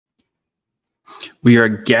We are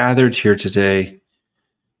gathered here today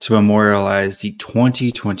to memorialize the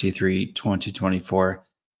 2023-2024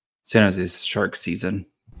 San Jose Sharks season.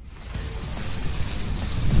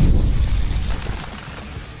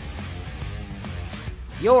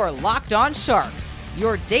 You're Locked On Sharks,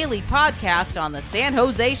 your daily podcast on the San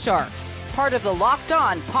Jose Sharks, part of the Locked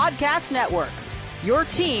On Podcast Network, your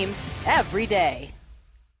team every day.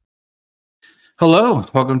 Hello,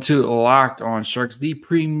 welcome to Locked On Sharks, the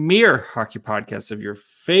premier hockey podcast of your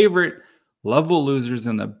favorite lovable losers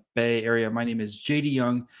in the Bay Area. My name is JD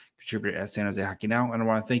Young, contributor at San Jose Hockey Now, and I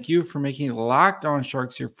want to thank you for making Locked On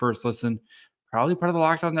Sharks your first listen. Probably part of the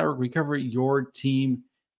Locked On Network. We cover your team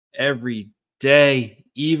every day,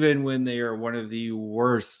 even when they are one of the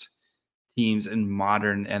worst teams in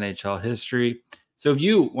modern NHL history. So if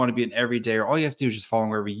you want to be an everydayer, all you have to do is just follow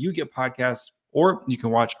wherever you get podcasts, or you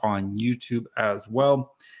can watch on YouTube as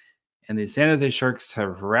well. And the San Jose Sharks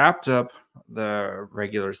have wrapped up the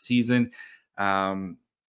regular season. And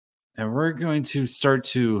we're going to start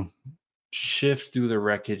to shift through the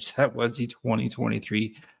wreckage that was the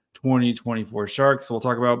 2023-2024 Sharks. So we'll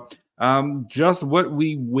talk about just what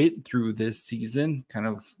we went through this season, kind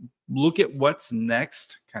of look at what's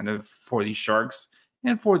next kind of for the Sharks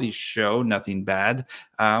and for the show, nothing bad.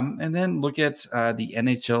 And then look at the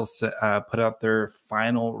NHL put out their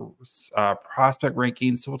final prospect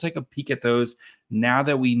rankings. So we'll take a peek at those now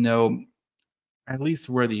that we know at least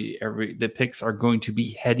where the picks are going to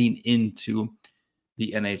be heading into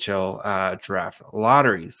the NHL draft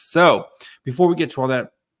lotteries. So before we get to all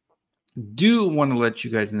that, do want to let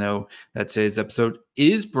you guys know that today's episode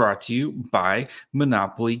is brought to you by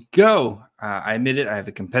Monopoly Go. I admit it, I have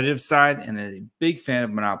a competitive side and a big fan of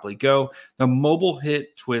Monopoly Go, the mobile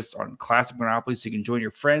hit twist on classic Monopoly, so you can join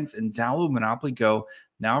your friends and download Monopoly Go,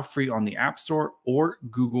 now free on the App Store or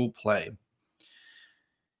Google Play.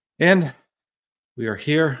 And we are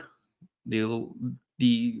here, the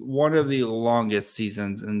one of the longest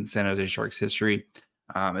seasons in San Jose Sharks history.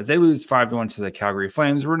 As they lose 5-1 to the Calgary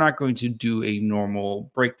Flames, we're not going to do a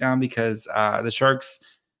normal breakdown because the Sharks,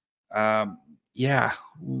 it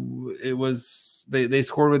was they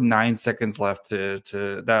scored with 9 seconds left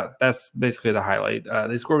to that's basically the highlight.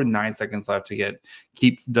 They scored with 9 seconds left to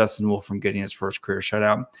keep Dustin Wolf from getting his first career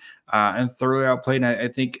shutout, and thoroughly outplayed. And I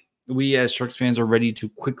think we as Sharks fans are ready to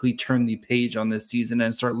quickly turn the page on this season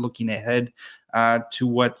and start looking ahead to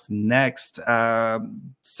what's next.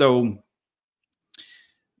 So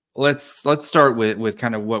let's start with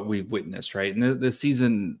kind of what we've witnessed, right? And the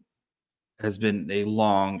season has been a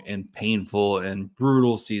long and painful and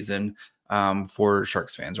brutal season for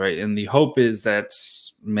Sharks fans, right? And the hope is that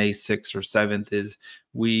May 6th or 7th is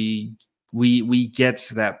we get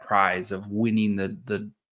to that prize of winning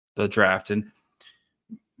the draft and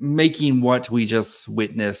making what we just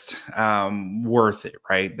witnessed worth it,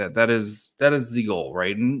 right? That is the goal,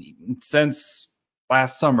 right? And since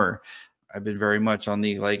last summer, I've been very much on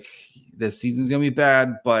the, this season's going to be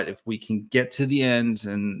bad, but if we can get to the end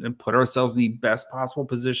and put ourselves in the best possible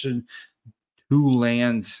position to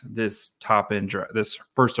land this top end, this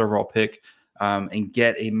first overall pick, and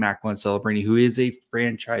get a Macklin Celebrini, who is a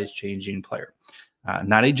franchise-changing player,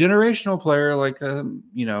 not a generational player like, Connor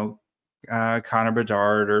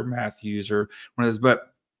Bedard or Matthews or one of those,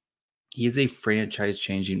 but he is a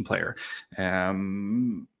franchise-changing player.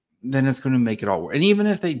 Then it's going to make it all work. And even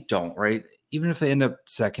if they don't, right? Even if they end up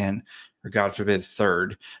second or God forbid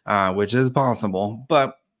third, which is possible,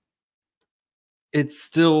 but it's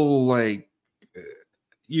still like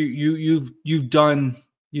you've done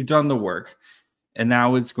the work, and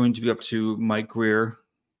now it's going to be up to Mike Greer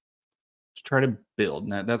to try to build.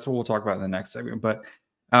 Now that's what we'll talk about in the next segment. But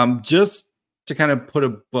just to kind of put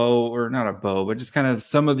a bow, or not a bow, but just kind of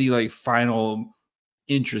some of the final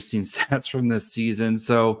interesting stats from this season.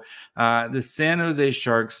 So the San Jose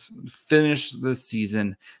Sharks finished the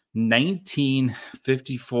season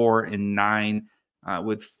 19-54-9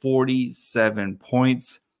 with 47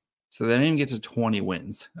 points. So they didn't even get to 20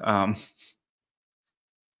 wins.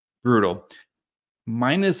 Brutal.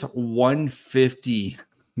 Minus 150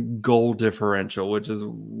 goal differential, which is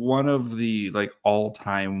one of the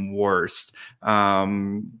all-time worst.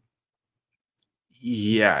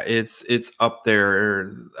 Yeah, it's up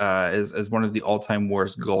there as one of the all-time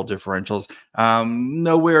worst goal differentials.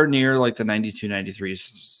 Nowhere near the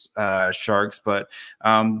 92-93 Sharks, but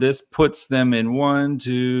this puts them in 1,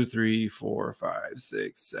 2, 3, 4, 5,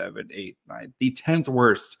 6, 7, 8, 9, the 10th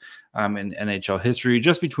worst in NHL history,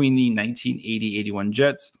 just between the 1980-81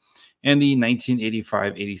 Jets and the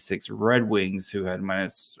 1985-86 Red Wings, who had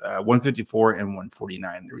minus 154 and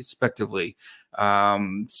 149 respectively.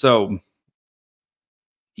 So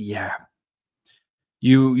yeah,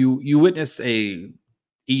 you witness a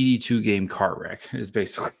 82 game car wreck is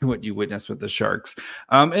basically what you witness with the Sharks.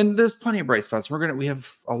 And there's plenty of bright spots. We have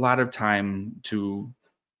a lot of time to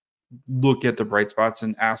look at the bright spots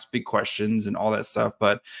and ask big questions and all that stuff.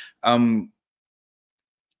 But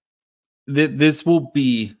this will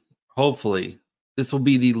be, hopefully, this will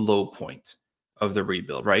be the low point of the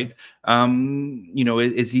rebuild, right?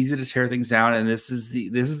 It's easy to tear things down, and this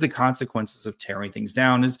is the consequences of tearing things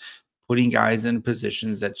down, is putting guys in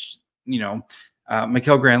positions that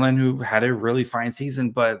Mikael Granlund, who had a really fine season,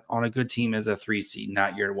 but on a good team is a 3 seed,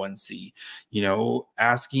 not your 1 seed.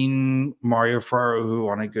 Asking Mario Ferraro, who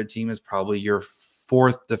on a good team is probably your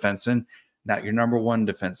 4th defenseman, not your number 1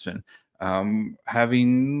 defenseman.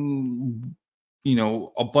 Having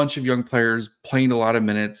a bunch of young players playing a lot of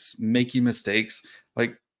minutes, making mistakes,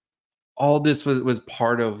 like all this was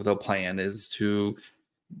part of the plan, is to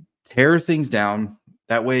tear things down.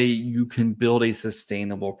 That way you can build a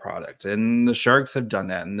sustainable product. And the Sharks have done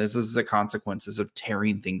that. And this is the consequences of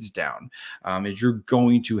tearing things down. Is you're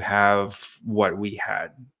going to have what we had.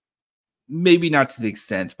 Maybe not to the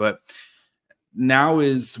extent, but now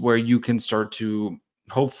is where you can start to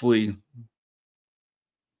hopefully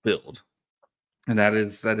build. And that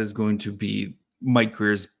is going to be Mike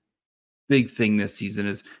Grier's big thing this season,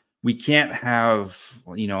 is we can't have,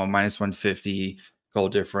 a -150 goal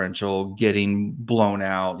differential, getting blown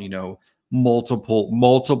out, multiple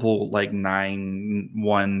like 9-1,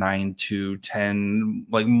 9-2, 10,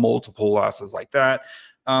 like multiple losses like that.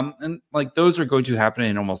 And like those are going to happen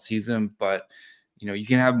in almost season, but you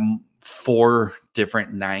can have 4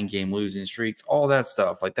 different 9-game losing streaks, all that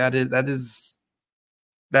stuff. Like that is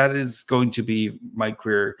going to be Mike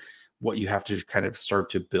Grier, what you have to kind of start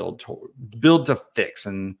to build to fix.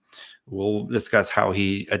 And we'll discuss how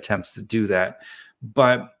he attempts to do that.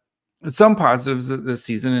 But some positives this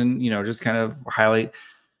season, and just kind of highlight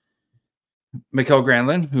Mikael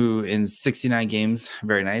Granlund, who in 69 games,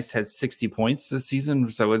 very nice, had 60 points this season.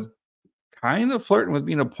 So was kind of flirting with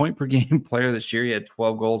being a point per game player this year. He had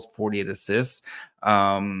 12 goals, 48 assists.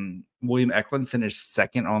 William Eklund finished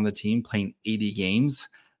 2nd on the team, playing 80 games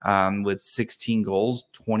with 16 goals,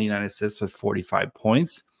 29 assists with 45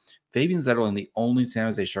 points. Fabian Zetterlund, the only San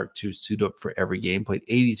Jose Shark to suit up for every game, played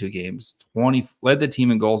 82 games, led the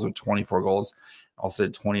team in goals with 24 goals, also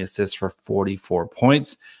had 20 assists for 44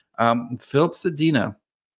 points. Filip Zadina,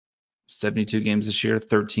 72 games this year,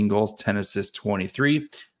 13 goals, 10 assists, 23.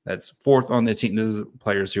 That's 4th on the team. This is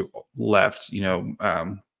players who left, who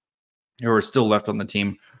are still left on the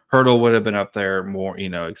team. Hurdle would have been up there more,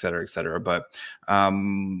 et cetera, et cetera. But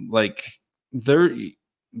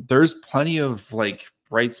there's plenty of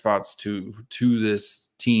bright spots to this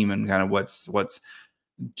team, and kind of what's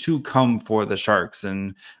to come for the Sharks.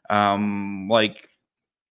 And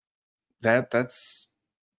that's,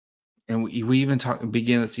 and we even talked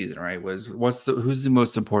beginning of the season, right? Who's the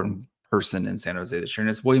most important person in San Jose this year? And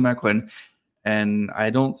it's William Eklund. And I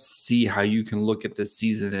don't see how you can look at this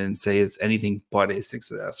season and say it's anything but a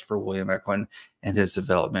success for William Eklund and his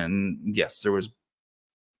development. And yes, there was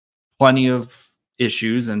plenty of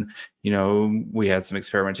issues, and we had some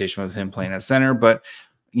experimentation with him playing at center, but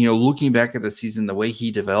looking back at the season, the way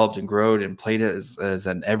he developed and growed and played as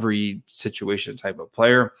an every situation type of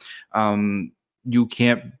player, you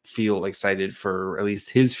can't feel excited for at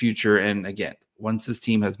least his future. And again, once this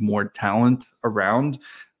team has more talent around,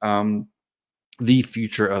 the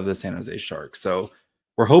future of the San Jose Sharks. So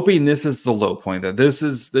we're hoping this is the low point, that this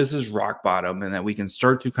is rock bottom, and that we can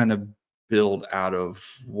start to kind of build out of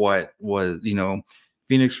what was,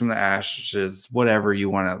 Phoenix from the ashes, whatever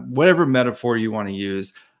metaphor you want to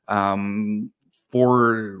use,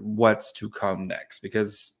 for what's to come next.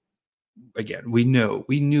 Because again, we knew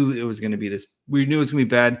it was going to be this. We knew it was going to be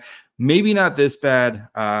bad. Maybe not this bad,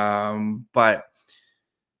 but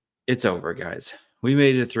it's over, guys. We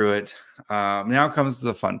made it through it. Now comes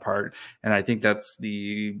the fun part, and I think that's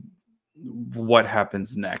what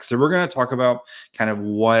happens next. So we're going to talk about kind of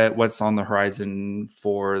what's on the horizon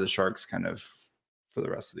for the Sharks, kind of for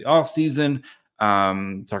the rest of the offseason.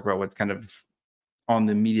 Talk about what's kind of on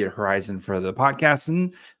the immediate horizon for the podcast,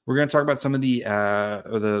 and we're going to talk about some of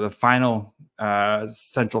the final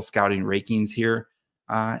Central Scouting rankings here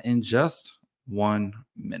in just 1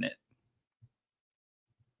 minute.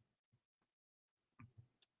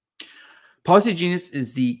 Policy Genius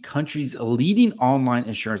is the country's leading online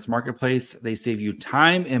insurance marketplace. They save you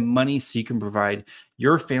time and money so you can provide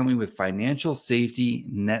your family with financial safety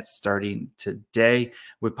net starting today.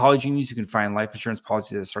 With Policy Genius, you can find life insurance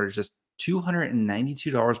policies that start at just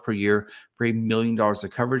 $292 per year for $1 million of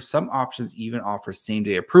coverage. Some options even offer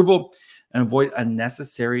same-day approval. and avoid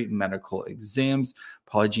unnecessary medical exams.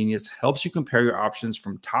 Polygenius helps you compare your options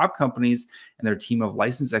from top companies, and their team of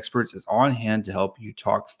licensed experts is on hand to help you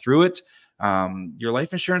talk through it. Your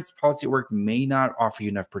life insurance policy at work may not offer you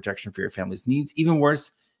enough protection for your family's needs. Even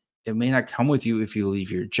worse, it may not come with you if you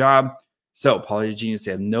leave your job. So Polygenius,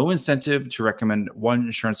 they have no incentive to recommend one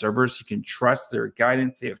insurance service. You can trust their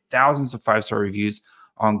guidance. They have thousands of 5-star reviews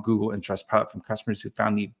on Google and Trustpilot from customers who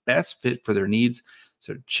found the best fit for their needs.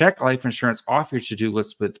 So check life insurance off your to-do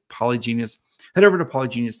list with Polygenius. Head over to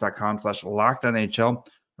polygenius.com/lockedonNHL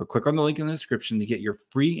or click on the link in the description to get your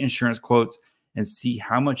free insurance quotes and see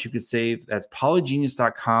how much you could save. That's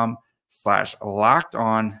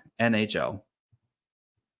polygenius.com/lockedonNHL.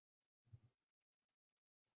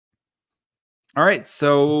 All right,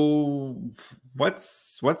 so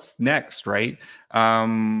what's next, right?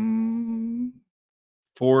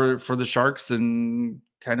 For the Sharks, and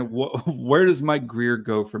kind of where does Mike Grier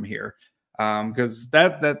go from here? Because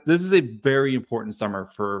this is a very important summer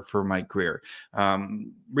for Mike Grier.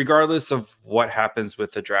 Regardless of what happens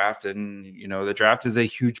with the draft, and the draft is a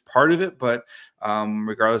huge part of it, but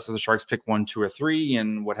regardless of the Sharks pick 1, 2, or 3,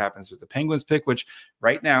 and what happens with the Penguins pick, which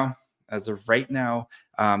as of right now,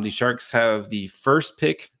 the Sharks have the first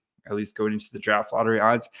pick, at least going into the draft lottery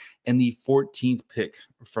odds, and the 14th pick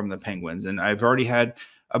from the Penguins. And I've already had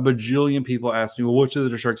a bajillion people ask me, well, what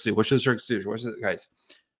should the Sharks do? What should the Sharks do? Guys,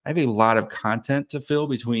 I have a lot of content to fill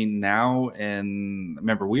between now and,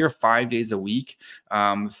 remember, we are 5 days a week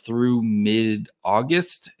through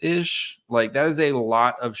mid-August-ish. Like, that is a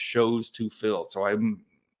lot of shows to fill. So I don't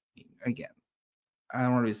want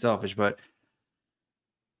to be selfish, but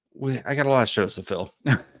I got a lot of shows to fill.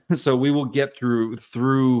 So we will get through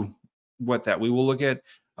we will look at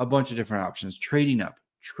a bunch of different options: trading up,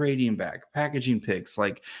 trading back, packaging picks,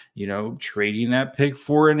 trading that pick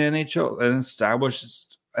for an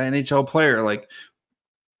established NHL player. Like,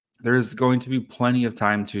 there's going to be plenty of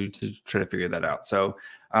time to try to figure that out. So,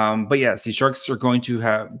 but yes, the Sharks are going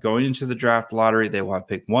into the draft lottery. They will have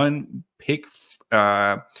pick 1, pick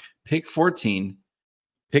 14,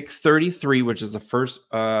 pick 33, which is the first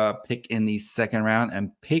pick in the second round,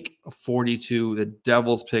 and pick 42, the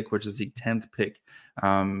Devils pick, which is the 10th pick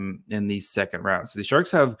in the second round. So the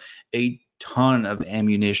Sharks have a ton of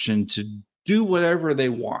ammunition to do whatever they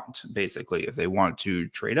want, basically. If they want to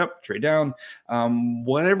trade up, trade down,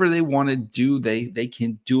 whatever they want to do, they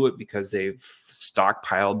can do it, because they've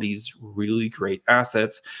stockpiled these really great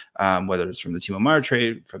assets, whether it's from the Timo Meier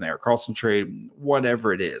trade, from the Erik Karlsson trade,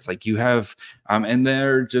 whatever it is. Like, you have, and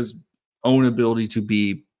they're just own ability to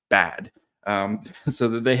be bad. So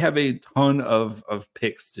that they have a ton of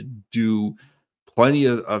picks to do plenty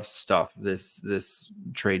of stuff this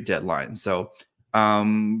trade deadline. So,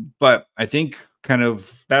 but I think kind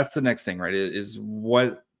of that's the next thing, right? Is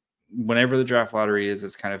whenever the draft lottery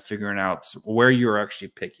is kind of figuring out where you're actually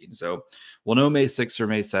picking. So we'll know May 6th or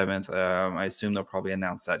May 7th. I assume they'll probably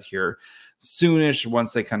announce that here soonish,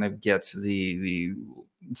 once they kind of get the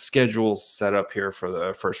schedule set up here for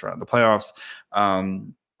the first round of the playoffs.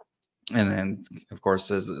 And then, of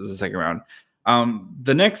course, as the second round.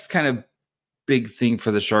 The next kind of big thing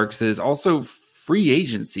for the Sharks is also free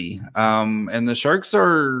agency. And the Sharks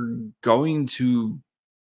are going to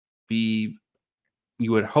be,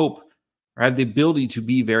 you would hope, or have the ability to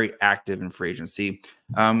be very active in free agency.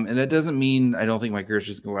 And that doesn't mean, I don't think Mike Grier is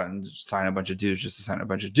just go out and sign a bunch of dudes just to sign a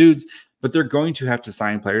bunch of dudes, but they're going to have to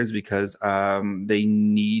sign players, because they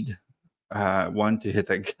need, one, to hit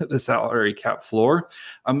the salary cap floor.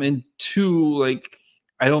 And 2,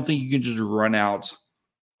 I don't think you can just run out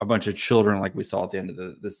a bunch of children like we saw at the end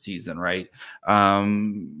of the season, right?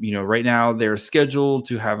 Right now they're scheduled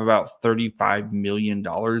to have about $35 million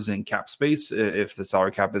in cap space if the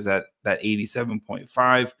salary cap is at that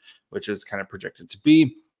 87.5, which is kind of projected to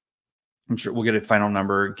be. I'm sure we'll get a final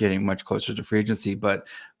number getting much closer to free agency, but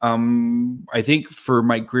I think for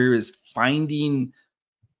Mike Grier is finding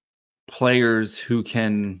players who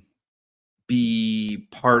can be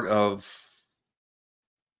part of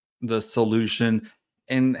the solution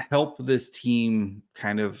and help this team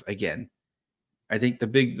kind of, again, I think the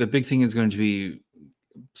big thing is going to be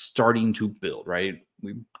starting to build, right?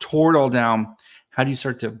 We tore it all down. How do you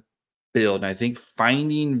start to build? And I think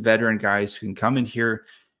finding veteran guys who can come in here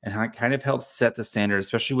and kind of help set the standard,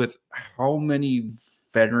 especially with how many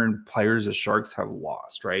veteran players the Sharks have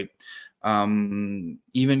lost, right?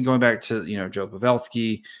 Even going back to, Joe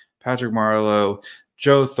Pavelski, Patrick Marleau,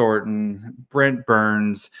 Joe Thornton, Brent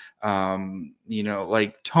Burns, Tomas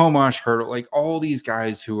Hertl, all these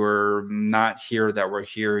guys who are not here that were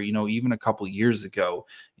here, even a couple years ago,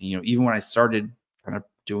 even when I started kind of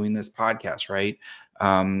doing this podcast, right?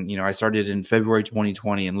 You know, I started in February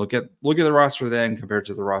 2020, and look at the roster then compared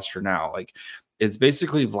to the roster now. Like, it's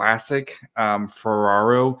basically Vlasic,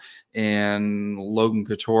 Ferraro, and Logan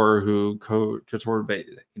Couture, who Couture,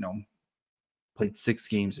 you know, played 6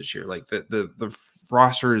 games this year. Like, the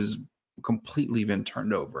roster has completely been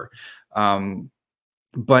turned over.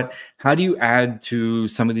 But how do you add to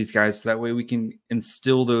some of these guys so that way we can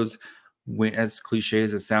instill those, as cliche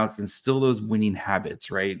as it sounds, instill those winning habits,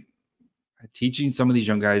 right? Teaching some of these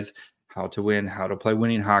young guys how to win, how to play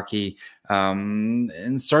winning hockey,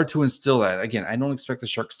 and start to instill that. Again, I don't expect the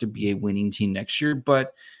Sharks to be a winning team next year,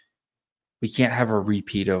 but we can't have a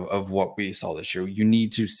repeat of what we saw this year. You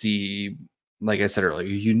need to see, like I said earlier,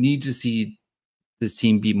 you need to see this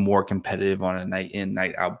team be more competitive on a night in,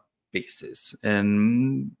 night out basis.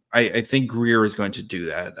 And I think Greer is going to do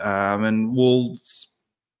that. And we'll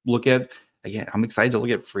look at, again, I'm excited to look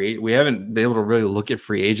at we haven't been able to really look at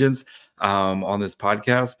free agents on this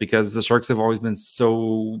podcast because the Sharks have always been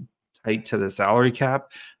so tight to the salary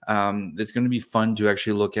cap. It's going to be fun to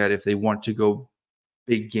actually look at if they want to go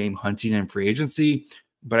big game hunting and free agency.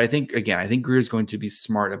 But I think Greer is going to be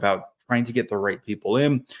smart about trying to get the right people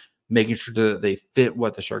in, making sure that they fit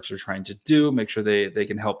what the Sharks are trying to do, make sure they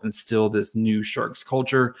can help instill this new Sharks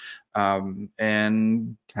culture,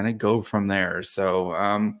 and kind of go from there. So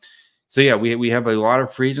yeah, we have a lot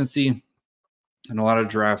of free agency and a lot of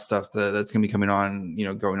draft stuff that's going to be coming on, you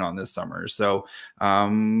know, going on this summer. So,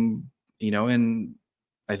 you know, and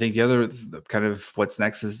I think the other kind of what's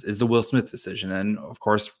next is the Will Smith decision. And of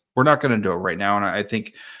course, we're not going to do it right now. And I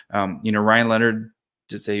think, you know, Ryan Leonard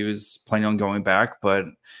did say he was planning on going back, but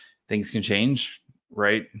things can change,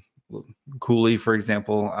 right? Cooley, for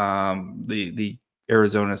example, the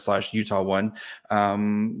Arizona/Utah one,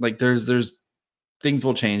 like there's things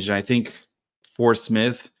will change. And I think for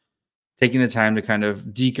Smith, taking the time to kind of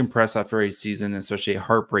decompress after a season, especially a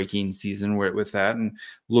heartbreaking season with that, and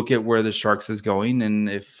look at where the Sharks is going. And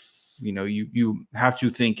if, you know, you have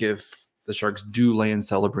to think if the Sharks do land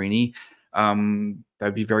Celebrini,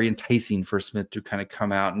 that'd be very enticing for Smith to kind of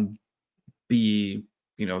come out and be,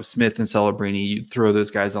 you know, Smith and Celebrini. You throw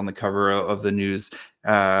those guys on the cover of the news,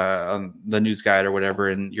 on the news guide or whatever,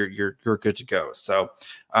 and you're good to go. So,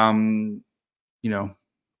 you know,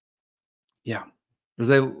 yeah. There's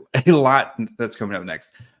a lot that's coming up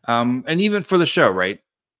next. And even for the show, right?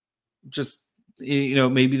 Just, you know,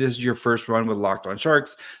 maybe this is your first run with Locked On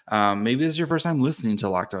Sharks. Maybe this is your first time listening to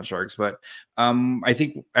Locked On Sharks. But I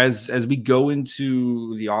think as we go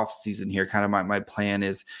into the off season here, kind of my plan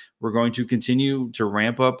is we're going to continue to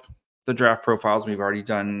ramp up the draft profiles. We've already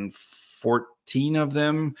done 14 of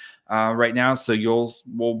them right now. So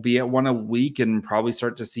we'll be at 1 a week and probably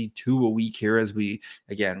start to see 2 a week here as we,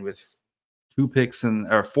 again, with 4 picks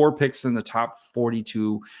in the top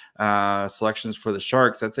 42 selections for the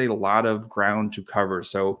Sharks. That's a lot of ground to cover.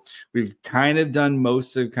 So we've kind of done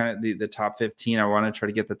most of kind of the top 15. I want to try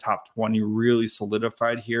to get the top 20 really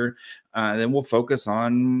solidified here. Then we'll focus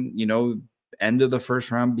on, you know, end of the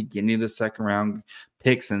first round, beginning of the second round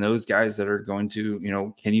picks, and those guys that are going to, you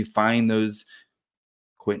know, can you find those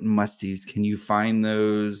Quentin Musties? Can you find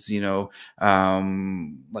those, you know,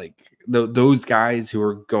 like those guys who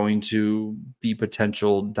are going to be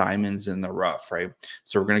potential diamonds in the rough, right?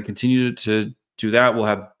 So we're going to continue to do that. We'll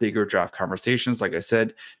have bigger draft conversations. Like I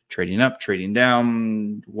said, trading up, trading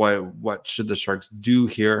down. What should the Sharks do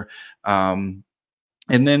here? And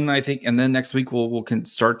then next week we'll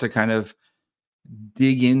start to kind of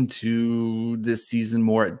dig into this season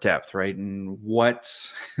more at depth, right? And what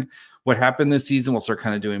happened this season. We'll start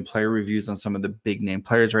kind of doing player reviews on some of the big name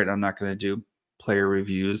players, right? I'm not going to do player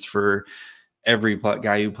reviews for every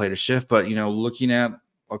guy who played a shift, but, you know, looking at,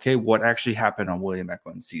 okay, what actually happened on William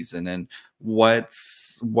Eklund's season and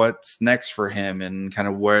what's next for him and kind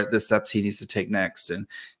of where the steps he needs to take next. And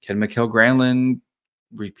can Mikael Granlund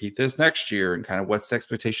repeat this next year? And kind of what's the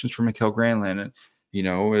expectations for Mikael Granlund? And, you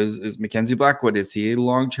know, is Mackenzie Blackwood, is he a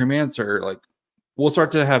long-term answer? Like, we'll start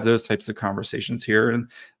to have those types of conversations here. And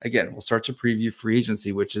again, we'll start to preview free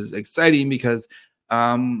agency, which is exciting because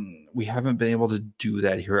we haven't been able to do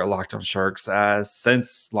that here at Locked On Sharks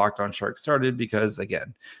since Locked On Sharks started, because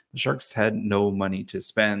again, the Sharks had no money to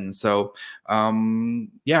spend. So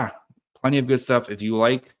yeah, plenty of good stuff. If you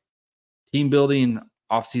like team building,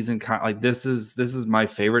 off-season, like this is my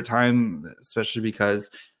favorite time, especially because,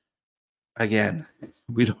 again,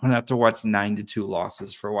 we don't have to watch 9-2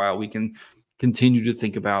 losses for a while. We can continue to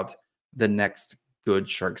think about the next good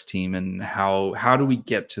Sharks team and how do we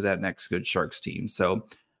get to that next good Sharks team. So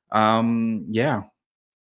yeah,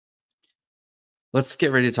 let's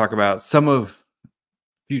get ready to talk about some of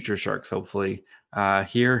future Sharks, hopefully,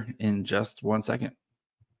 here in just 1 second.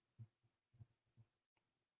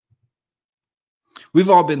 We've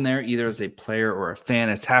all been there, either as a player or a fan.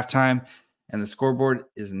 It's halftime and the scoreboard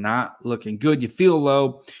is not looking good. You feel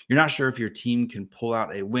low. You're not sure if your team can pull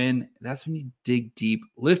out a win. That's when you dig deep,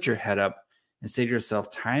 lift your head up, and say to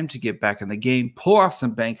yourself, time to get back in the game, pull off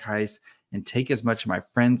some bank heists, and take as much of my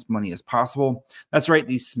friends' money as possible. That's right,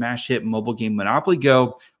 the smash hit mobile game Monopoly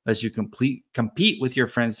Go lets you compete with your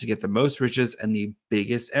friends to get the most riches and the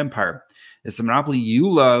biggest empire. It's the Monopoly you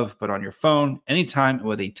love, but on your phone, anytime, and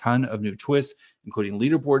with a ton of new twists, including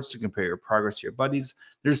leaderboards to compare your progress to your buddies.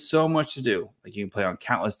 There's so much to do. Like, you can play on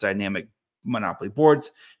countless dynamic Monopoly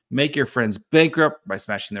boards, make your friends bankrupt by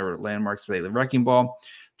smashing their landmarks with a wrecking ball,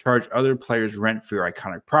 charge other players rent for your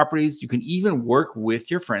iconic properties. You can even work with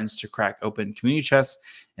your friends to crack open community chests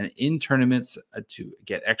and in tournaments to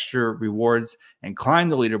get extra rewards and climb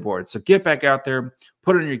the leaderboard. So get back out there,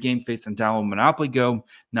 put on your game face, and download Monopoly Go,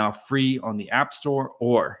 now free on the App Store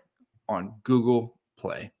or on Google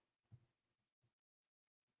Play.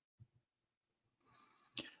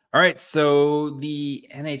 All right, so the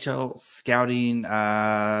NHL Scouting,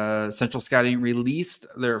 Central Scouting released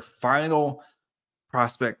their final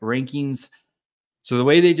prospect rankings. So the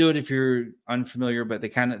way they do it, if you're unfamiliar, but they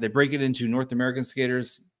break it into North American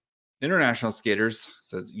skaters, international skaters,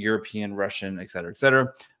 says European, Russian, et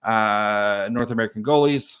cetera, North American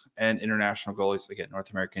goalies, and international goalies. Again,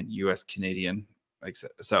 North American, US, Canadian,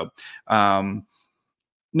 etc. So,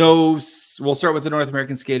 we'll start with the North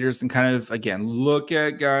American skaters and kind of, again, look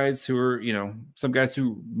at guys who are, some guys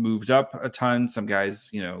who moved up a ton, some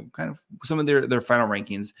guys, kind of some of their final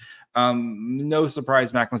rankings. No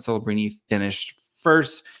surprise, Macklin Celebrini finished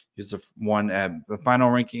first. He was one at the final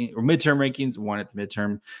ranking or midterm rankings, one at the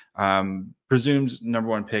midterm. Presumed number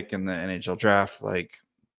one pick in the NHL draft. Like,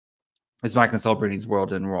 it's Macklin Celebrini's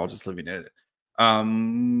world, and we're all just living in it.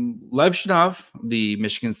 Lev Shinov, the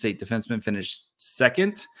Michigan State defenseman, finished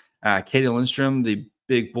second. Katie Lindstrom, the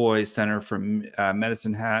big boy center from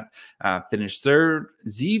Medicine Hat, finished third.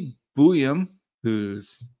 Z Buyum,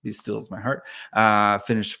 he steals my heart,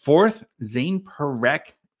 finished fourth. Zane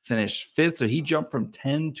Perek finished fifth. So he jumped from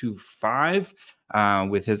 10 to 5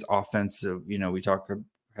 with his offensive. We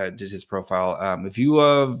did his profile. If you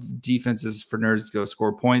love defenses for nerds, go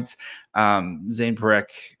score points. Zane Perek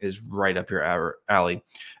is right up your alley.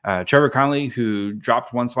 Trevor Connolly, who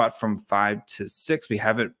dropped one spot from 5 to 6. We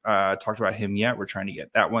haven't talked about him yet. We're trying to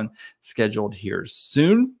get that one scheduled here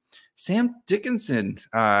soon. Sam Dickinson,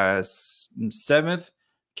 7th.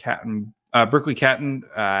 Berkeley Catton,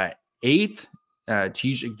 8th.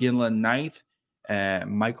 Tej Ginla, 9th.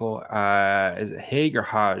 Michael, is it Haig or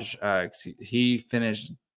Haj? He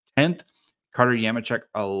finished 10th. Carter Yamachek,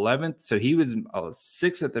 11th. So he was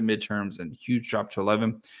 6th at the midterms and huge drop to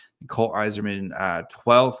 11th. Cole Eiserman,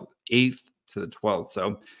 12th, 8th to the 12th.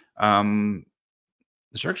 So the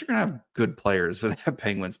Sharks are going to have good players with that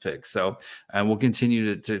Penguins pick. So we'll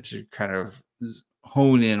continue to kind of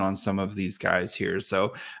hone in on some of these guys here.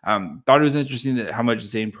 So thought it was interesting that how much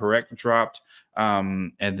Zane Perek dropped.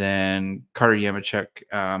 And then Carter Yamachek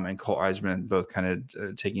and Cole Eiserman both kind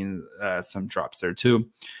of taking some drops there too.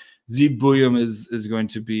 Z Buyum is going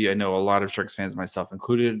to be, I know a lot of Sharks fans, myself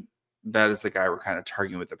included, that is the guy we're kind of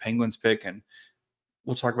targeting with the Penguins pick. And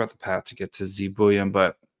we'll talk about the path to get to Z Buyum,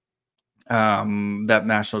 but that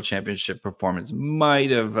national championship performance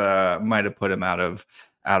might have put him out of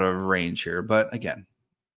range here. But again,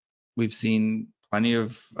 we've seen plenty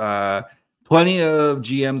of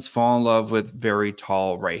GMs fall in love with very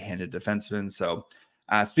tall right-handed defensemen. So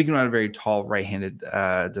speaking about a very tall right-handed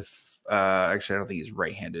actually, I don't think he's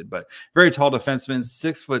right-handed, but very tall defenseman,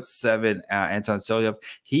 6'7", Anton Selyev.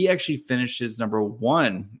 He actually finishes number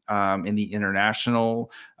 1 in the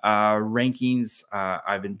international rankings.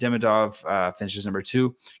 Ivan Demidov finishes number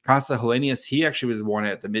 2. Konsta Helenius, he actually was 1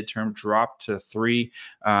 at the midterm, dropped to 3,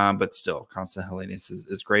 but still, Konsta Helenius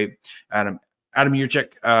is great. Adam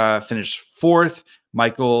Yurchek finished 4th.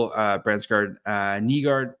 Michael Brandsteg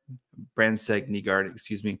Nygaard,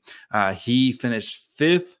 excuse me. He finished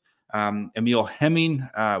 5th. Emil Hemming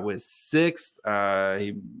was 6th.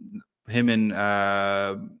 Him and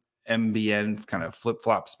MBN kind of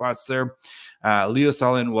flip-flop spots there. Leo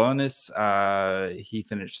Salin Wellness, he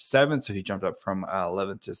finished 7th, so he jumped up from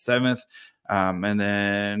 11th to 7th. And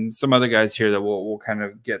then some other guys here that we'll kind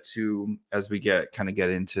of get to as we get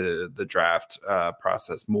into the draft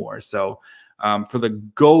process more. So for the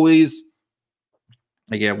goalies,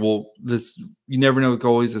 again, you never know with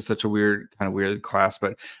goalies. It's such a weird class,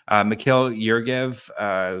 but Mikhail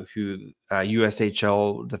Yurgev, who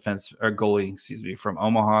USHL goalie, from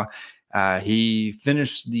Omaha, he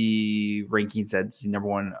finished the rankings as the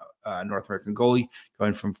 #1 North American goalie,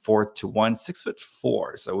 going from 4th to 1,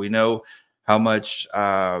 6'4". So we know how much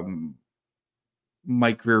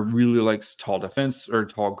Mike Greer really likes tall defense or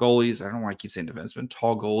tall goalies. I don't know why I keep saying defensemen,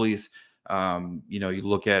 tall goalies. You know, you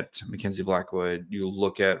look at Mackenzie Blackwood, you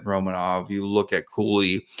look at Romanov, you look at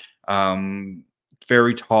Cooley,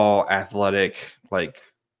 very tall, athletic. Like,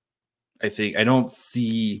 I don't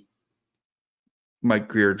see Mike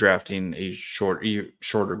Greer drafting a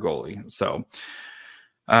shorter goalie. So,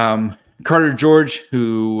 Carter George,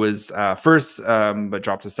 who was first but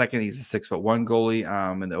dropped to second. He's a 6'1"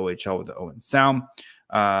 goalie in the OHL with the Owen Sound.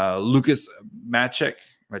 Lucas Maciek,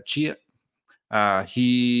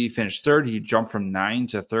 he finished third. He jumped from 9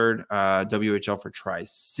 to third. WHL for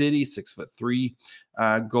Tri-City, 6'3"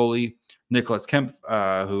 goalie. Nicholas Kemp,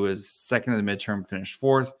 who is second in the midterm, finished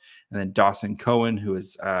fourth. And then Dawson Cohen, who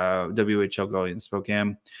is WHL goalie in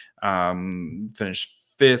Spokane,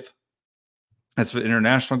 finished fifth. As for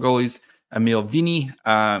international goalies, Emil Vini,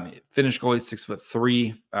 Finnish goalie,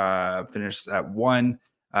 6'3", finished at 1.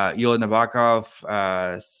 Ilya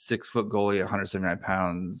Nabokov, 6 foot goalie, 179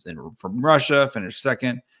 pounds, from Russia, finished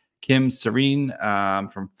second. Kim Serene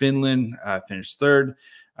from Finland, finished third.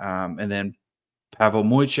 And then Pavel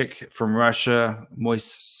Mojcik from Russia,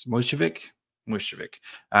 Moishevik,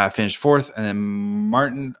 finished fourth. And then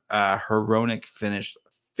Martin Hronek finished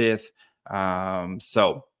fifth.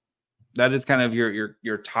 So that is kind of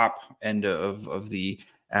your top end of the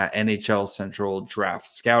NHL Central Draft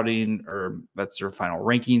Scouting, or that's your final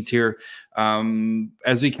rankings here.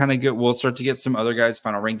 As we kind of we'll start to get some other guys'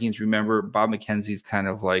 final rankings. Remember, Bob McKenzie's kind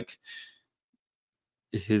of like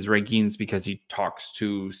his rankings because he talks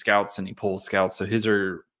to scouts and he pulls scouts. So his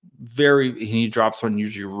are he drops one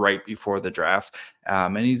usually right before the draft.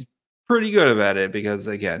 And he's pretty good at it because,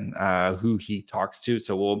 again, who he talks to.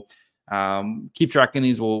 So we'll keep tracking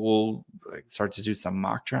these. We'll start to do some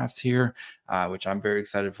mock drafts here, which I'm very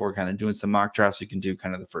excited for, kind of doing some mock drafts. You can do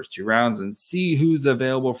kind of the first 2 rounds and see who's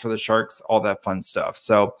available for the Sharks, all that fun stuff.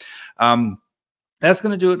 So that's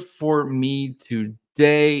going to do it for me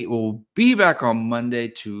today. We'll be back on Monday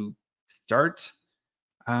to start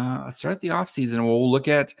the offseason. We'll look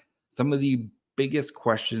at some of the biggest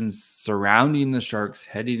questions surrounding the Sharks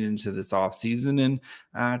heading into this offseason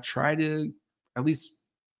and try to at least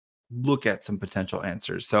look at some potential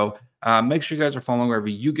answers. So make sure you guys are following wherever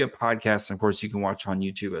you get podcasts. And of course, you can watch on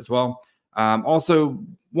YouTube as well. Also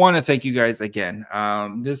want to thank you guys again.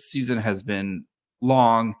 This season has been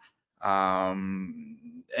long.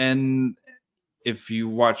 And if you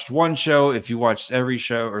watched one show, if you watched every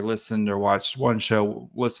show, or listened or watched one show,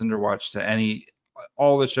 listened or watched to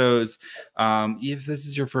all the shows, if this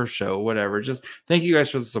is your first show, whatever, just thank you guys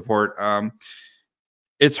for the support.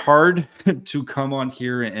 It's hard to come on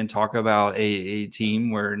here and talk about a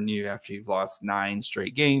team where after you've lost 9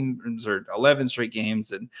 straight games or 11 straight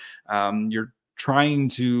games, and you're trying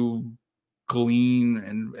to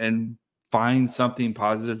glean and find something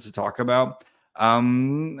positive to talk about.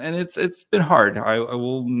 And it's been hard. I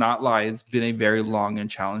will not lie. It's been a very long and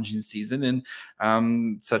challenging season,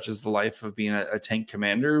 and such is the life of being a tank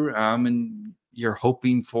commander. And you're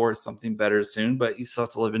hoping for something better soon, but you still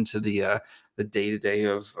have to live into the day-to-day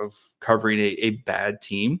of covering a bad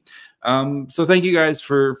team. So thank you guys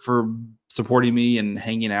for supporting me and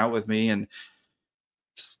hanging out with me, and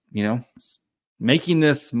just, making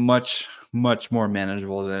this much more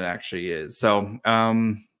manageable than it actually is. So,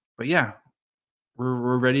 but yeah,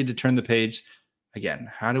 we're ready to turn the page. Again,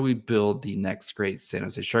 how do we build the next great San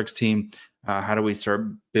Jose Sharks team? How do we start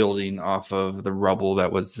building off of the rubble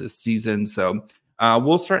that was this season? So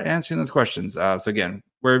we'll start answering those questions. So again,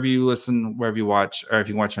 wherever you listen, wherever you watch, or if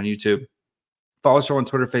you watch on YouTube, follow the show on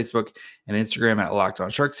Twitter, Facebook, and Instagram at Locked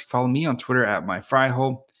On Sharks. Follow me on Twitter at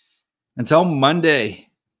MyFryHole. Until Monday,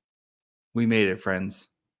 we made it, friends.